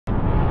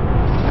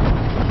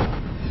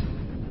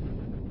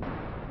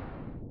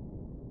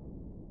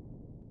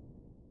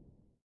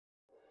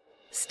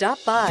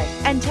Stop by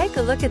and take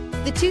a look at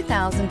the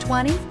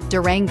 2020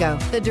 Durango.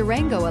 The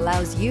Durango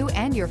allows you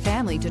and your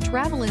family to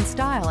travel in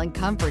style and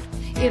comfort.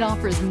 It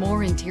offers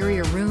more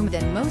interior room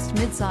than most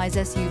midsize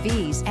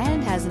SUVs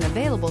and has an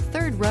available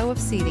third row of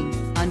seating.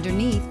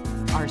 Underneath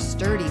are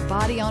sturdy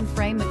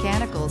body-on-frame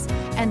mechanicals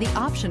and the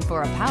option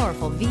for a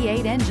powerful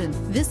V8 engine.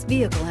 This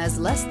vehicle has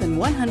less than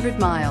 100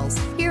 miles.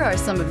 Here are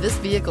some of this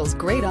vehicle's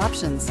great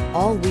options: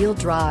 all-wheel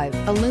drive,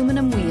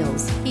 aluminum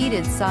wheels,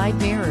 heated side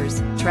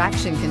mirrors,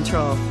 traction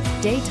control,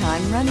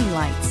 daytime running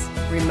lights,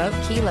 remote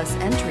keyless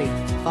entry,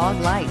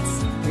 fog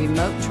lights,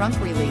 remote trunk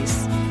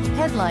release,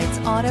 headlights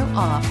auto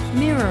off,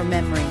 mirror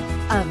memory.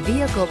 A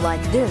vehicle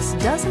like this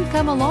doesn't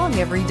come along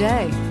every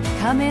day.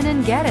 Come in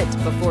and get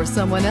it before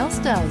someone else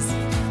does.